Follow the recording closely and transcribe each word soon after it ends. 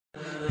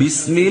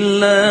بسم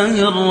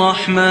الله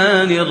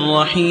الرحمن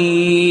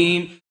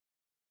الرحيم.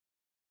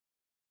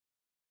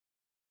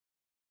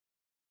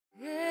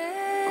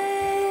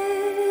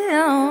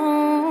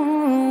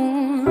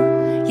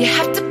 You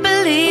have to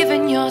believe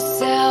in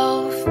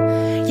yourself.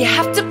 You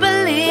have to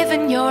believe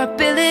in your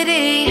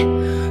ability.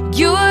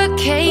 You're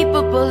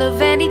capable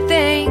of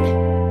anything.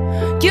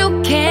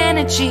 You can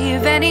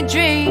achieve any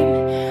dream.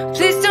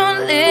 Please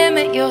don't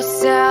limit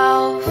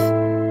yourself.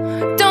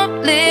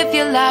 Don't live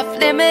your life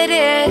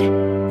limited.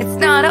 It's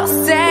not all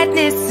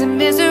sadness and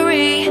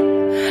misery.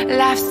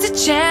 Life's a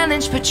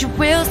challenge, but you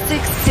will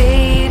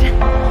succeed.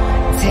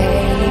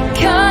 Take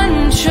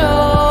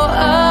control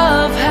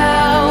of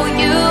how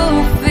you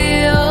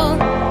feel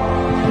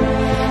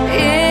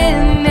in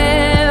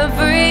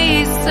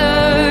every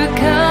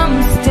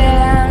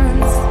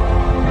circumstance.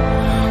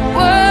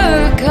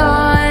 Work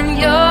on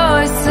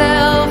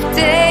yourself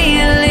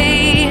daily.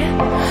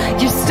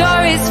 Your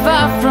story's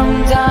far from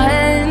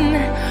done.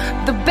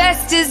 The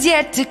best is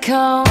yet to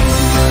come. To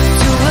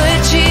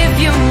achieve,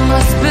 you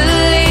must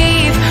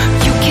believe.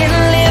 You can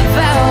live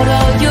out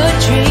all your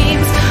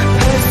dreams.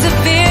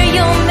 Persevere,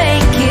 you'll make